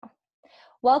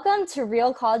Welcome to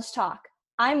Real College Talk.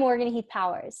 I'm Morgan Heath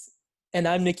Powers. And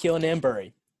I'm Nikhil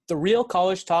Nambury. The Real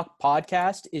College Talk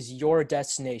podcast is your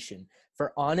destination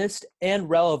for honest and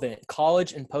relevant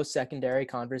college and post-secondary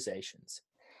conversations.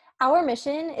 Our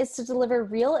mission is to deliver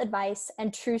real advice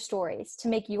and true stories to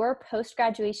make your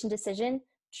post-graduation decision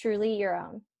truly your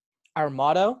own. Our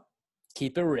motto,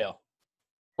 keep it real.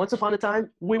 Once upon a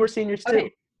time, we were seniors too.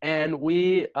 And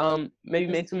we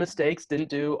maybe made some mistakes, didn't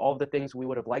do all the things we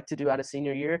would have liked to do out of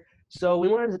senior year. So we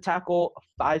wanted to tackle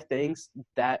 5 things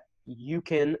that you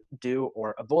can do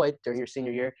or avoid during your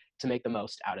senior year to make the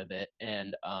most out of it.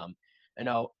 And I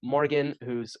know Morgan,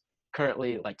 who's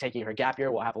currently taking her gap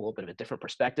year, will have a little bit of a different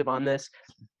perspective on this.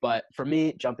 But for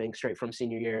me, jumping straight from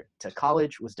senior year to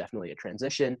college was definitely a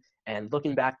transition. And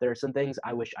looking back, there are some things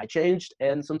I wish I changed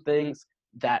and some things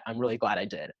that I'm really glad I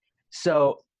did.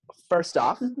 So first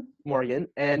off, Morgan,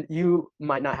 and you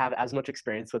might not have as much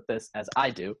experience with this as I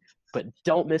do, but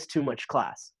don't miss too much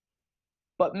class,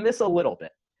 but miss a little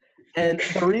bit. And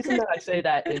the reason that I say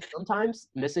that is sometimes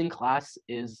missing class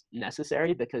is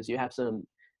necessary because you have some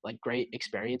great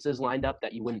experiences lined up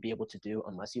that you wouldn't be able to do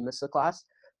unless you miss the class.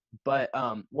 But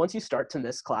once you start to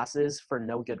miss classes for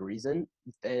no good reason,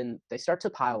 then they start to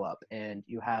pile up and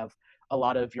you have a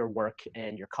lot of your work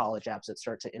and your college apps that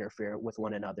start to interfere with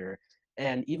one another.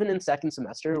 And even in second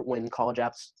semester, when college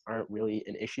apps aren't really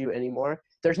an issue anymore,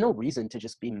 there's no reason to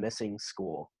just be missing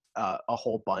school a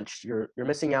whole bunch. You're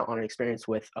missing out on an experience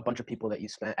with a bunch of people that you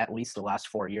spent at least the last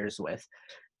 4 years with.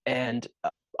 And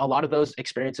a lot of those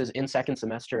experiences in second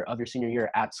semester of your senior year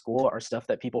at school are stuff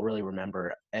that people really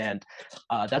remember. And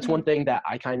that's one thing that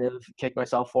I kind of kicked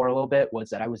myself for a little bit, was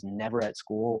that I was never at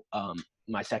school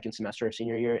my second semester of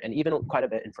senior year, and even quite a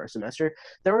bit in first semester.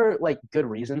 There were good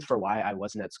reasons for why I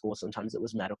wasn't at school. Sometimes it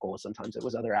was medical, sometimes it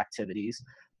was other activities.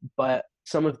 But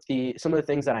some of the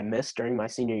things that I missed during my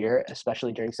senior year,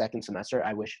 especially during second semester,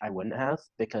 I wish I wouldn't have,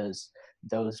 because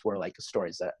those were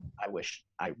stories that I wish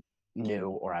I knew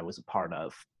or I was a part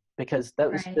of, because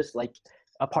that was just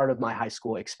a part of my high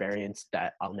school experience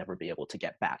that I'll never be able to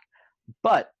get back.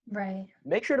 But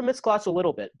make sure to miss class a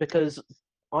little bit, because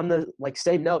on the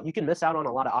same note, you can miss out on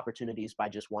a lot of opportunities by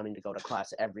just wanting to go to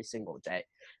class every single day.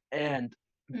 And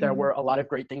there were a lot of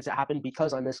great things that happened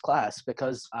because I missed class,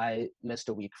 because I missed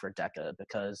a week for DECA,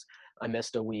 because I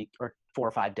missed a week or 4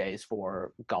 or 5 days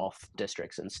for golf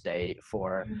districts and state,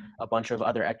 for a bunch of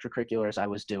other extracurriculars I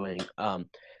was doing.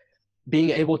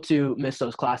 Being able to miss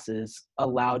those classes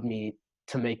allowed me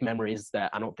to make memories that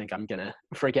I don't think I'm going to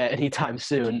forget anytime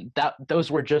soon.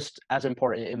 Those were just as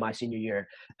important in my senior year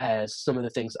as some of the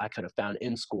things I could have found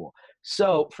in school.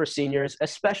 So for seniors,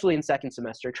 especially in second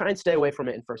semester, try and stay away from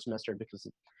it in first semester, because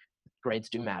grades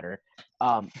do matter.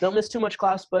 Don't miss too much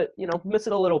class, but miss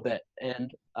it a little bit.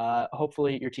 And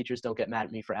hopefully your teachers don't get mad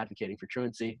at me for advocating for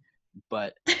truancy.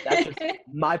 But that's just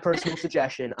my personal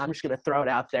suggestion. I'm just going to throw it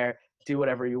out there. Do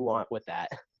whatever you want with that.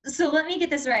 So let me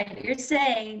get this right. You're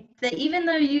saying that even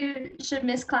though you should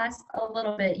miss class a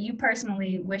little bit, you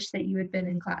personally wish that you had been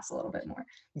in class a little bit more.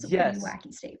 It's a pretty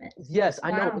wacky statement. Yes, I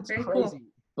know it's crazy, cool.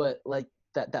 But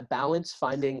that balance,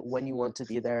 finding when you want to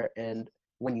be there and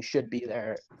when you should be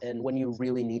there and when you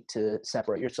really need to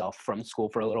separate yourself from school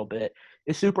for a little bit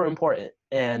is super important.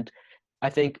 And I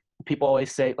think people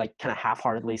always say, kind of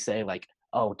half-heartedly say,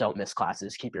 oh, don't miss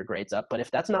classes, keep your grades up. But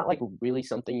if that's not really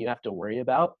something you have to worry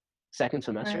about second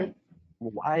semester,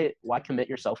 why commit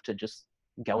yourself to just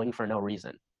going for no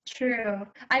reason? True.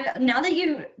 Now that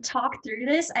you talk through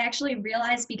this, I actually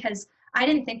realized, because I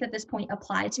didn't think that this point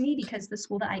applied to me, because the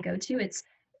school that I go to, it's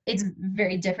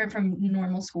very different from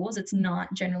normal schools. It's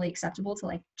not generally acceptable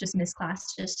to just miss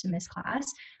class just to miss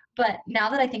class. But now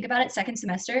that I think about it, second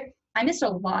semester, I missed a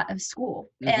lot of school.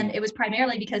 And it was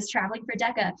primarily because traveling for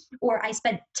DECA, or I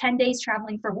spent 10 days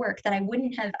traveling for work that I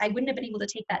wouldn't have been able to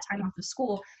take that time off of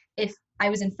school if I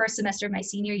was in first semester of my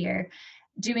senior year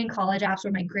doing college apps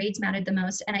where my grades mattered the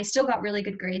most. And I still got really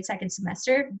good grades second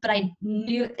semester, but I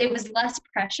knew it was less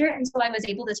pressure. And so I was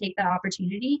able to take that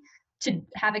opportunity to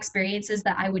have experiences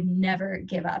that I would never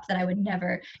give up, that I would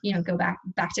never, go back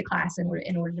to class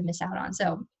in order to miss out on.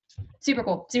 So super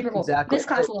cool. Exactly. Miss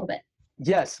class a little bit.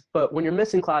 Yes, but when you're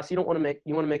missing class, you want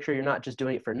to make sure you're not just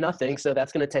doing it for nothing. So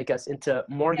that's going to take us into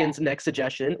Morgan's next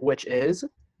suggestion, which is?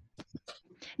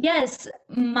 Yes,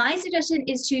 my suggestion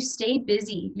is to stay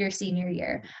busy your senior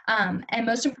year. And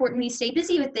most importantly, stay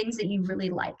busy with things that you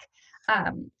really like.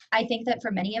 I think that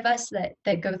for many of us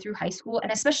that go through high school,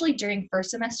 and especially during first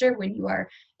semester when you are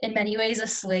in many ways a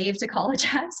slave to college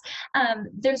apps,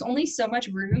 there's only so much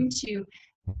room to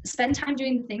spend time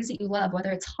doing the things that you love,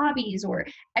 whether it's hobbies or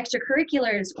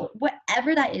extracurriculars or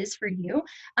whatever that is for you.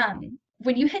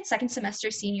 when you hit second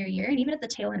semester senior year, and even at the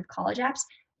tail end of college apps,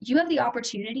 you have the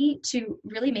opportunity to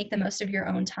really make the most of your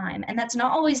own time. And that's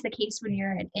not always the case when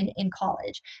you're in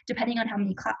college. Depending on how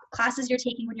many classes you're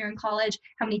taking when you're in college,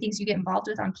 how many things you get involved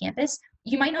with on campus,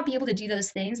 you might not be able to do those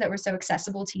things that were so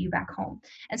accessible to you back home.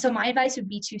 And so my advice would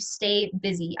be to stay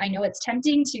busy. I know it's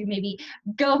tempting to maybe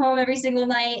go home every single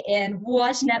night and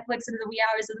watch Netflix into the wee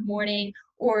hours of the morning,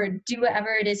 or do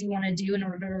whatever it is you want to do in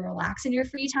order to relax in your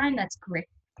free time. That's great.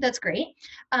 That's great.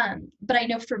 But I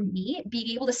know for me, being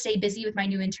able to stay busy with my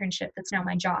new internship, that's now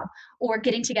my job, or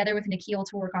getting together with Nikhil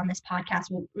to work on this podcast,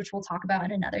 which we'll talk about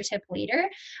in another tip later,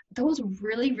 those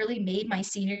really, really made my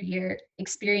senior year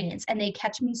experience, and they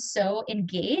kept me so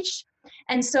engaged.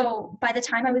 And so by the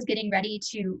time I was getting ready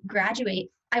to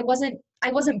graduate, I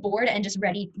wasn't bored and just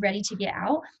ready to get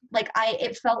out. Like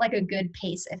it felt like a good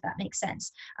pace, if that makes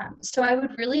sense. So I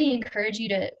would really encourage you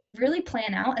to really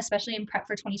plan out, especially in prep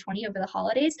for 2020 over the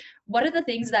holidays, what are the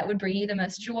things that would bring you the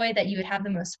most joy, that you would have the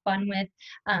most fun with?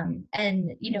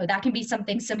 And that can be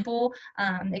something simple.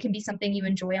 It can be something you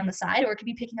enjoy on the side, or it could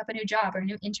be picking up a new job or a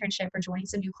new internship or joining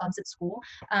some new clubs at school.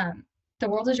 The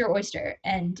world is your oyster,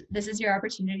 and this is your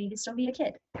opportunity to still be a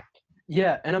kid.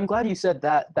 Yeah, and I'm glad you said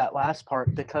that last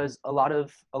part, because a lot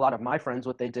of my friends,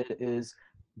 what they did is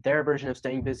their version of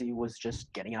staying busy was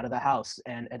just getting out of the house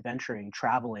and adventuring,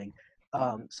 traveling.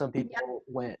 Some people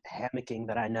went hammocking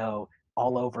that I know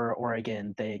all over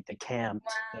Oregon. They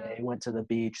camped, they went to the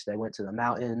beach, they went to the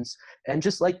mountains, and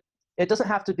just like, it doesn't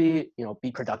have to be,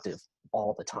 be productive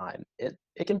all the time.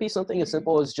 It can be something as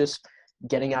simple as just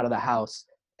getting out of the house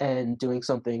and doing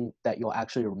something that you'll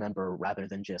actually remember rather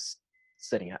than just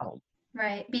sitting at home.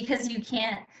 Right, because you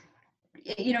can't,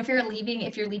 if you're leaving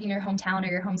your hometown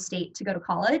or your home state to go to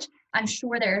college, I'm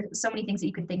sure there are so many things that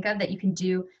you could think of that you can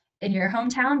do in your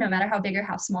hometown, no matter how big or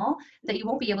how small, that you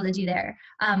won't be able to do there.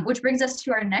 Which brings us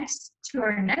to our next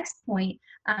point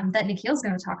that Nikhil's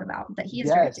going to talk about, that he has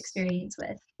direct experience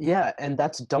with. Yeah, and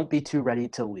that's don't be too ready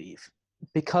to leave,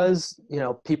 because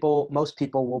most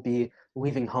people will be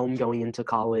leaving home going into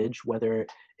college, whether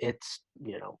it's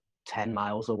 10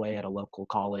 miles away at a local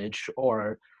college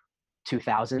or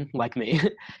 2,000 like me.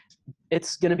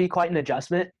 It's going to be quite an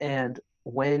adjustment, and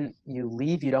when you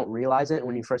leave, you don't realize it.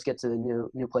 When you first get to the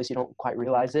new place, you don't quite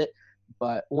realize it.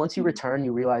 But once you return,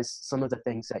 you realize some of the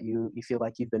things that you feel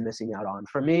like you've been missing out on.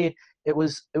 For me, it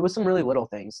was some really little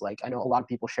things. Like, I know a lot of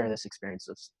people share this experience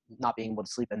of not being able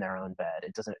to sleep in their own bed.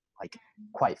 It doesn't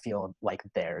quite feel like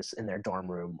theirs in their dorm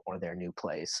room or their new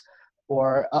place.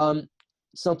 Or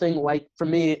something like, for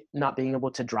me, not being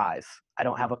able to drive. I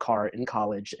don't have a car in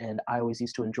college, and I always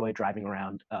used to enjoy driving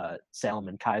around Salem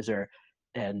and Kaiser,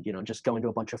 and just going to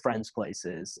a bunch of friends'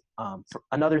 places.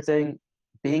 Another thing,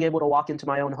 being able to walk into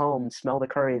my own home, smell the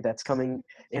curry that's coming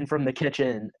in from the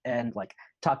kitchen, and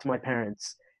talk to my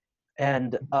parents.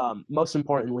 And most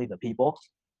importantly, the people.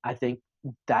 I think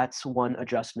that's one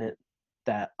adjustment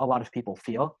that a lot of people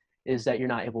feel, is that you're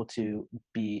not able to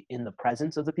be in the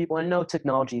presence of the people. And I know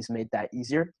technology's made that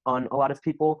easier on a lot of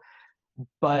people,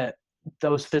 but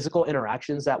those physical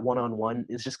interactions, that one-on-one,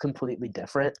 is just completely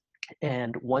different.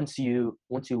 And once you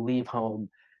leave home,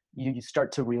 you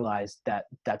start to realize that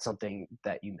that's something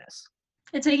that you miss.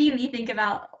 It's making me think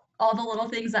about all the little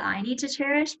things that I need to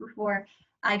cherish before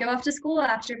I go off to school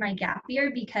after my gap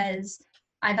year, because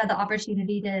I've had the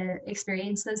opportunity to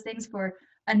experience those things for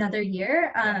another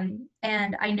year.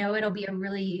 And I know it'll be a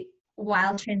really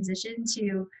wild transition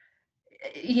to,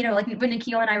 when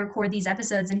Nikhil and I record these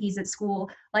episodes and he's at school,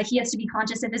 he has to be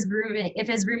conscious if his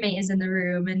roommate is in the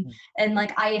room, and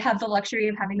I have the luxury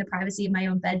of having the privacy of my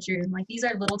own bedroom. These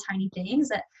are little tiny things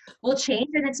that will change,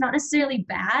 and it's not necessarily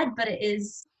bad, but it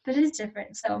is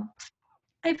different. So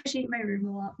I appreciate my room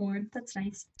a lot more. That's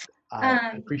nice.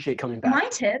 I appreciate coming back. My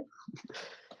tip.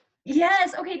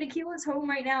 Yes. Okay. Nikhil is home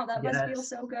right now. That must feel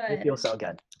so good. It feels so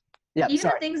good. Yeah. Even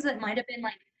the things that might have been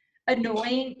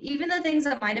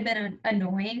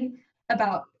annoying,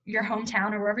 about your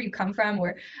hometown or wherever you come from,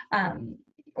 or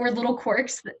little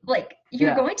quirks that,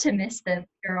 you're going to miss them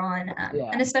later on.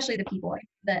 And especially the people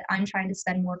that I'm trying to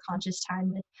spend more conscious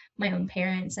time with, my own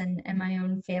parents and my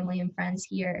own family and friends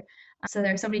here. So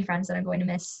there are so many friends that I'm going to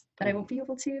miss that I won't be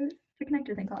able to connect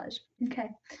with in college. Okay.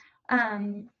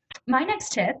 My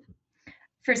next tip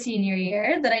for senior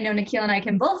year that I know Nikhil and I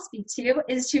can both speak to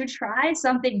is to try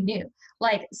something new.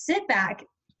 Sit back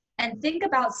and think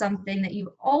about something that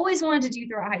you've always wanted to do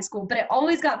throughout high school, but it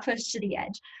always got pushed to the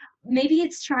edge. Maybe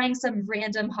it's trying some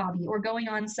random hobby, or going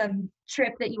on some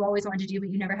trip that you always wanted to do, but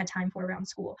you never had time for around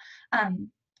school.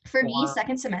 For me,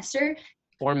 second semester,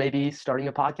 or maybe starting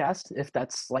a podcast if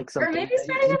that's like Or something maybe that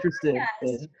you're starting a interested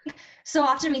podcast. in. So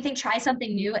often we think try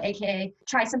something new, aka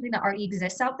try something that already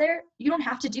exists out there. You don't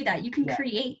have to do that. You can Yeah.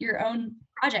 create your own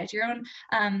project, your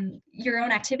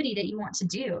own activity that you want to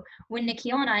do. When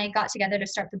Nikhil and I got together to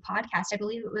start the podcast, I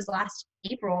believe it was last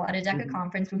April at a DECA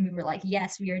conference when we were like,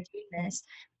 yes, we are doing this.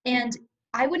 And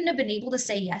I wouldn't have been able to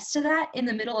say yes to that in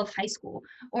the middle of high school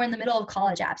or in the middle of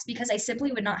college apps because I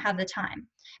simply would not have the time.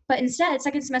 But instead,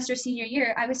 second semester, senior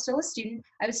year, I was still a student.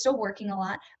 I was still working a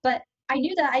lot, but I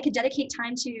knew that I could dedicate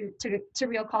time to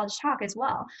Real College Talk as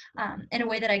well, in a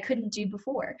way that I couldn't do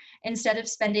before. Instead of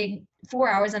spending 4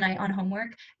 hours a night on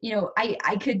homework,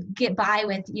 I could get by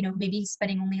with, maybe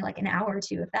spending only like an hour or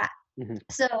two of that.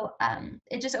 So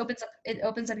it just opens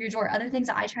up your door. Other things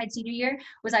that I tried senior year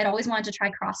was I'd always wanted to try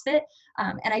CrossFit,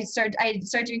 and I started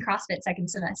doing CrossFit second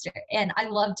semester, and I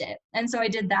loved it. And so I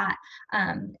did that,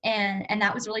 and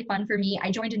that was really fun for me.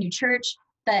 I joined a new church.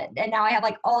 And now I have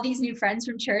like all these new friends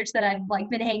from church that I've like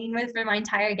been hanging with for my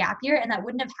entire gap year, and that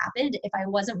wouldn't have happened if I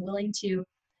wasn't willing to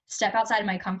step outside of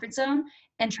my comfort zone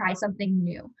and try something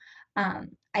new.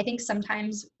 I think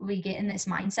sometimes we get in this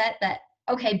mindset that,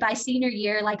 okay, by senior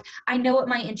year, like I know what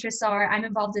my interests are. I'm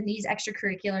involved in these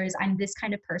extracurriculars. I'm this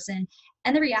kind of person.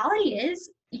 And the reality is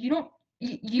you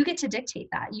get to dictate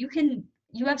that.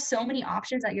 You have so many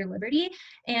options at your liberty.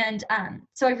 And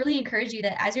so I really encourage you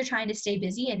that as you're trying to stay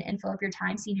busy and fill up your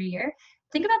time senior year,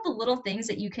 think about the little things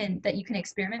that you can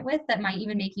experiment with that might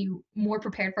even make you more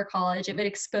prepared for college. It would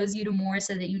expose you to more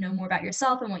so that you know more about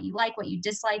yourself and what you like, what you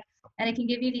dislike. And it can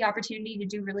give you the opportunity to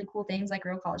do really cool things like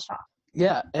Real College Talk.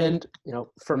 Yeah, and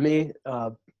for me,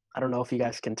 I don't know if you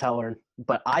guys can tell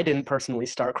but I didn't personally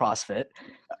start CrossFit,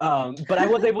 but I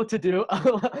was able to do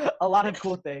a lot of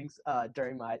cool things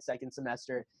during my second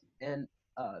semester, and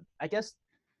I guess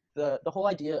the whole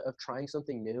idea of trying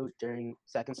something new during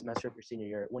second semester of your senior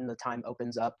year, when the time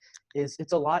opens up, is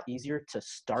it's a lot easier to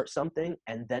start something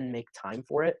and then make time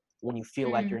for it when you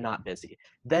feel like you're not busy.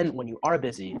 Then when you are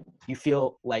busy, you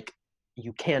feel like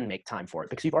you can make time for it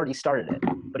because you've already started it.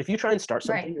 But if you try and start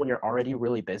something when you're already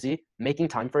really busy, making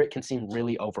time for it can seem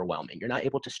really overwhelming. You're not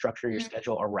able to structure your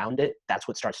schedule around it. That's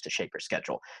what starts to shape your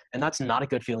schedule. And that's not a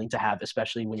good feeling to have,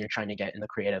 especially when you're trying to get in the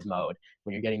creative mode,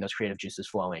 when you're getting those creative juices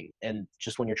flowing, and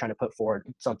just when you're trying to put forward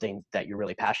something that you're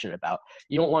really passionate about.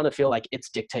 You don't want to feel like it's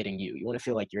dictating you. You want to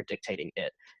feel like you're dictating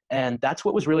it. And that's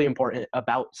what was really important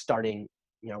about starting,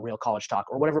 Real College Talk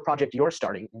or whatever project you're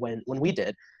starting when we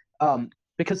did.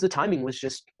 Because the timing was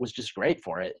just great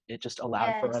for it. It just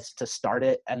allowed for us to start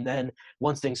it. And then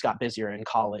once things got busier in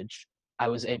college, I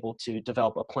was able to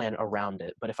develop a plan around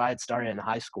it. But if I had started in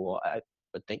high school, I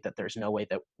would think that there's no way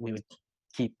that we would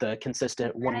keep the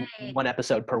consistent one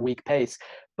episode per week pace.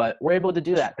 But we're able to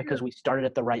do that because we started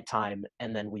at the right time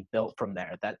and then we built from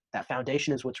there. That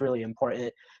foundation is what's really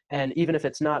important. And even if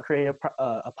it's not creating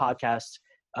a podcast,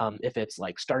 if it's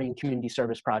like starting a community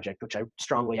service project, which I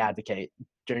strongly advocate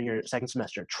during your second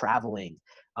semester, traveling,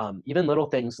 even little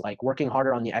things like working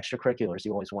harder on the extracurriculars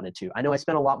you always wanted to. I know I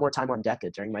spent a lot more time on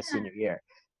DECA during my senior year,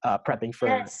 prepping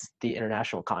for the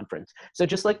international conference. So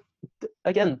just like,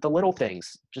 again, the little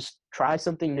things, just try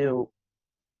something new,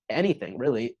 anything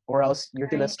really, or else you're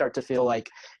going to start to feel like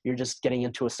you're just getting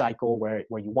into a cycle where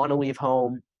you want to leave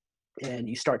home and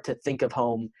you start to think of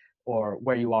home or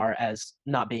where you are as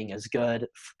not being as good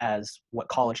as what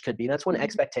college could be. That's when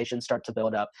expectations start to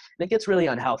build up and it gets really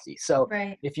unhealthy. So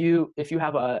if you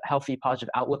have a healthy, positive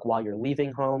outlook while you're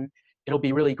leaving home, it'll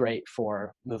be really great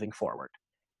for moving forward.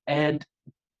 And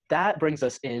that brings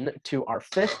us in to our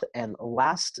fifth and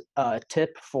last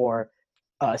tip for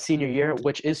senior year,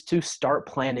 which is to start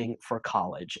planning for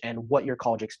college and what your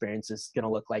college experience is going to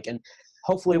look like. And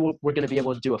hopefully we're going to be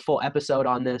able to do a full episode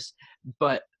on this,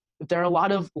 but there are a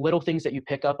lot of little things that you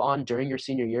pick up on during your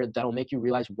senior year that'll make you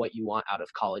realize what you want out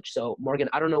of college. So Morgan,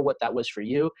 I don't know what that was for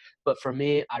you, but for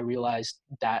me, I realized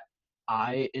that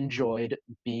I enjoyed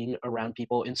being around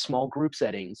people in small group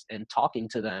settings and talking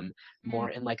to them more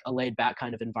in like a laid back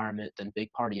kind of environment than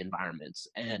big party environments.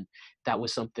 And that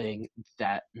was something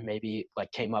that maybe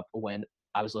like came up when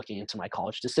I was looking into my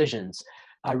college decisions.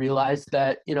 I realized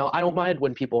that, I don't mind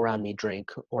when people around me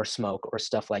drink or smoke or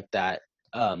stuff like that.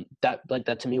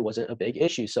 That to me wasn't a big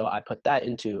issue. So I put that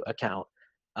into account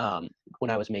when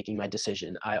I was making my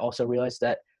decision. I also realized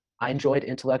that I enjoyed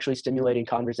intellectually stimulating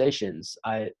conversations.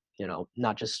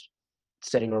 Not just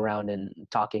sitting around and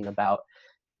talking about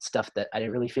stuff that I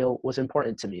didn't really feel was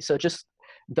important to me. So just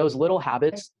those little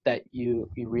habits that you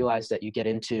realize that you get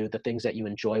into, the things that you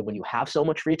enjoy when you have so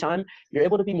much free time, you're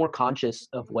able to be more conscious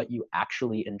of what you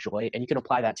actually enjoy, and you can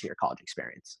apply that to your college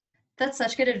experience. That's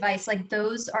such good advice. Like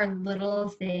those are little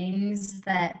things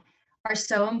that are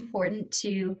so important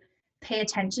to pay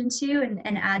attention to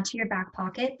and add to your back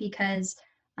pocket because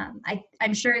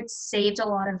I'm sure it's saved a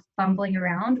lot of fumbling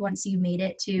around once you made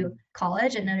it to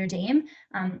college at Notre Dame.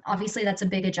 Obviously, that's a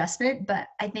big adjustment, but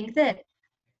I think that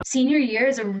senior year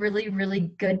is a really,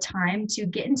 really good time to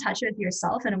get in touch with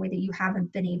yourself in a way that you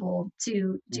haven't been able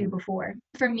to do before.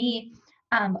 For me,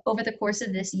 over the course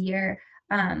of this year,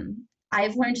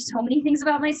 I've learned so many things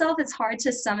about myself. It's hard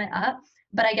to sum it up,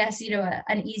 but I guess,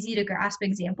 an easy to grasp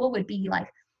example would be like,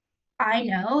 I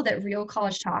know that real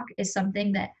college talk is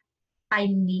something that I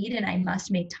need and I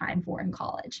must make time for in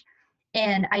college.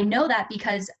 And I know that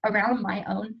because around my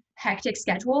own hectic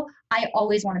schedule, I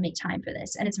always want to make time for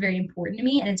this. And it's very important to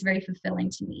me and it's very fulfilling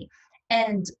to me.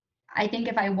 And I think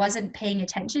if I wasn't paying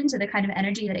attention to the kind of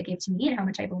energy that it gave to me and how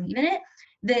much I believe in it,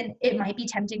 then it might be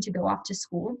tempting to go off to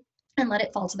school and let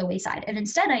it fall to the wayside. And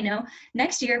instead, I know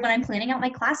next year when I'm planning out my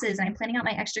classes and I'm planning out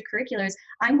my extracurriculars,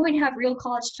 I'm going to have real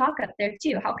college talk up there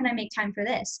too. How can I make time for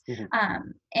this?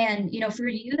 And for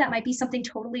you, that might be something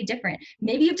totally different.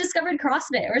 Maybe you've discovered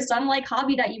CrossFit or some like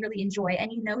hobby that you really enjoy, and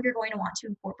you're going to want to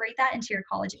incorporate that into your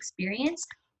college experience.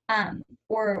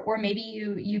 Or maybe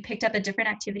you picked up a different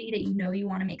activity that you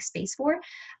want to make space for.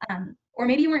 Or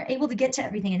maybe you weren't able to get to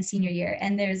everything in senior year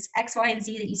and there's X, Y, and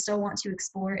Z that you still want to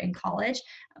explore in college.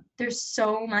 There's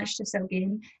so much to soak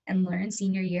in and learn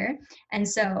senior year. And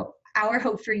so our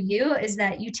hope for you is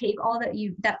that you take all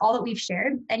that we've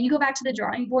shared and you go back to the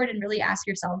drawing board and really ask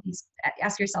yourself these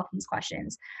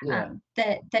questions.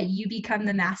 That you become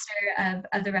the master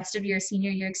of the rest of your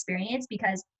senior year experience,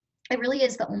 because it really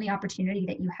is the only opportunity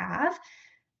that you have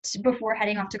before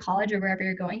heading off to college or wherever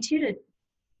you're going to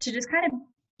just kind of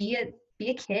be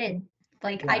a kid.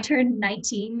 Like I turned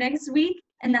 19 next week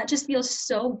and that just feels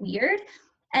so weird.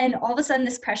 And all of a sudden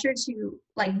this pressure to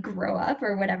like grow up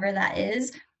or whatever that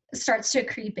is starts to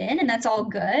creep in, and that's all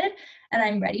good. And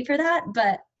I'm ready for that.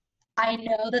 But I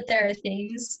know that there are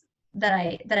things that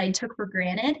I took for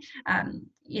granted,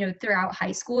 throughout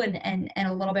high school and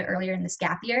a little bit earlier in this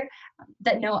gap year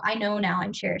that I know now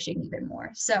I'm cherishing even more.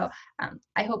 So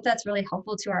I hope that's really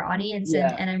helpful to our audience,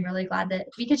 and I'm really glad that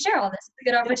we could share all this. It's a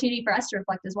good opportunity for us to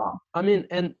reflect as well. I mean,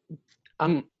 and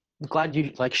I'm glad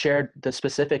you shared the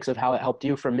specifics of how it helped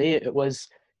you. For me, it was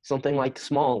something like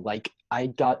small, like I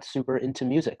got super into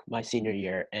music my senior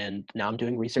year, and now I'm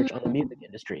doing research on the music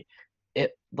industry.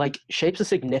 It shapes a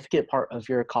significant part of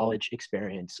your college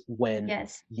experience when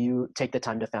you take the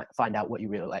time to find out what you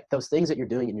really like. Those things that you're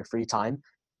doing in your free time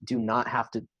do not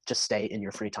have to just stay in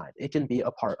your free time. It can be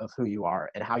a part of who you are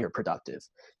and how you're productive.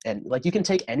 And you can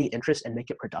take any interest and make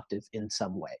it productive in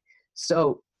some way.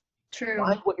 So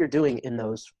find what you're doing in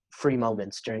those free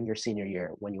moments during your senior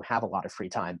year when you have a lot of free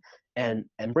time, and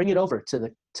bring it over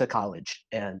to college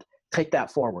and take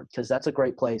that forward, because that's a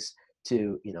great place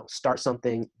to start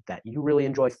something that you really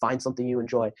enjoy, find something you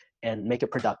enjoy, and make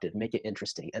it productive, make it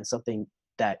interesting, and something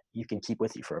that you can keep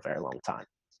with you for a very long time.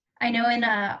 I know in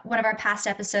one of our past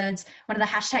episodes, one of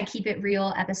the hashtag Keep It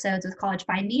Real episodes with College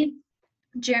Find Me,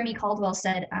 Jeremy Caldwell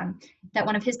said that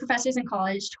one of his professors in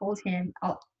college told him,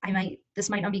 this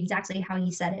might not be exactly how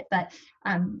he said it, but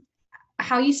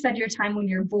how you spend your time when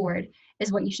you're bored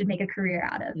is what you should make a career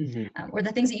out of, or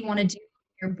the things that you want to do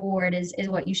when you're bored is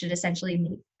what you should essentially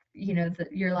make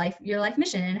your life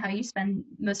mission and how you spend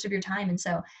most of your time. And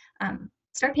so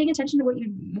start paying attention to what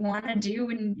you want to do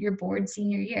when you're bored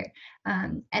senior year.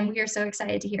 And we are so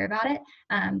excited to hear about it.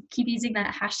 Keep using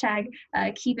that hashtag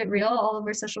Keep It Real all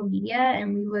over social media,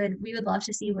 and we would love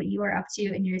to see what you are up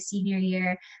to in your senior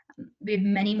year. We have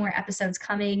many more episodes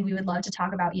coming. We would love to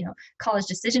talk about, college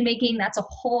decision making. That's a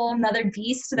whole nother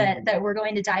beast that we're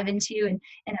going to dive into in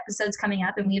episodes coming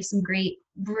up. And we have some great,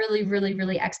 really, really,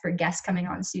 really expert guests coming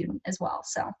on soon as well.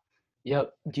 So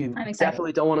yep, you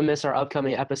definitely don't want to miss our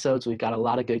upcoming episodes. We've got a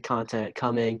lot of good content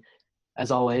coming. As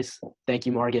always, thank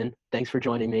you, Morgan. Thanks for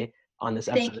joining me on this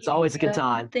episode. It's always a good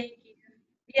time. Thank you.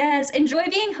 Yes, enjoy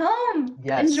being home.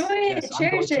 Yes, enjoy it.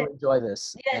 Cherish it. Enjoy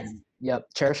this. Yes. And,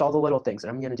 cherish all the little things. And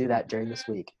I'm going to do that during this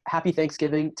week. Happy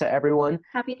Thanksgiving to everyone.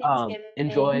 Happy Thanksgiving.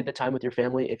 Enjoy the time with your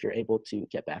family if you're able to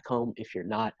get back home. If you're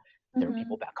not, there are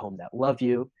people back home that love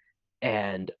you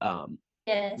and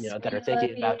that are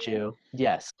thinking about you.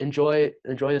 Yes. Enjoy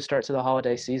the start to the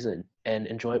holiday season and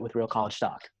enjoy it with Real College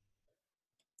Talk.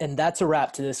 And that's a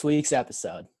wrap to this week's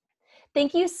episode.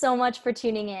 Thank you so much for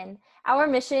tuning in. Our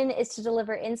mission is to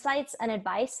deliver insights and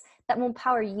advice that will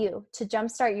empower you to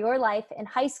jumpstart your life in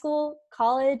high school,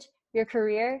 college, your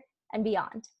career, and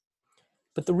beyond.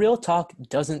 But the Real Talk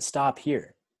doesn't stop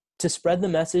here. To spread the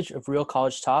message of Real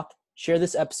College Talk, Share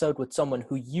this episode with someone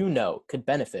who you know could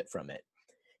benefit from it.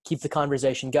 Keep the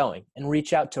conversation going and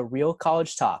reach out to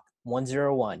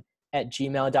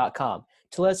realcollegetalk101@gmail.com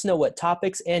to let us know what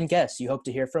topics and guests you hope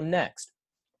to hear from next.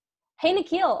 Hey,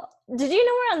 Nikhil, did you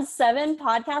know we're on 7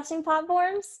 podcasting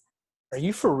platforms? Are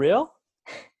you for real?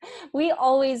 We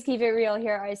always keep it real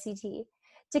here at RCT.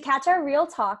 To catch our real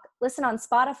talk, listen on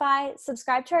Spotify,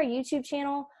 subscribe to our YouTube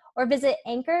channel, or visit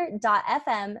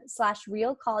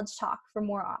anchor.fm/realcollegetalk for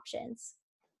more options.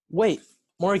 Wait,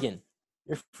 Morgan,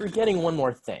 you're forgetting one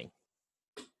more thing.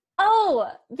 Oh,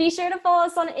 be sure to follow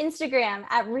us on Instagram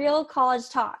at Real College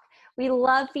Talk. We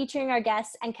love featuring our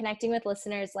guests and connecting with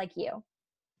listeners like you.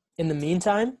 In the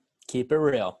meantime, keep it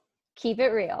real. Keep it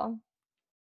real.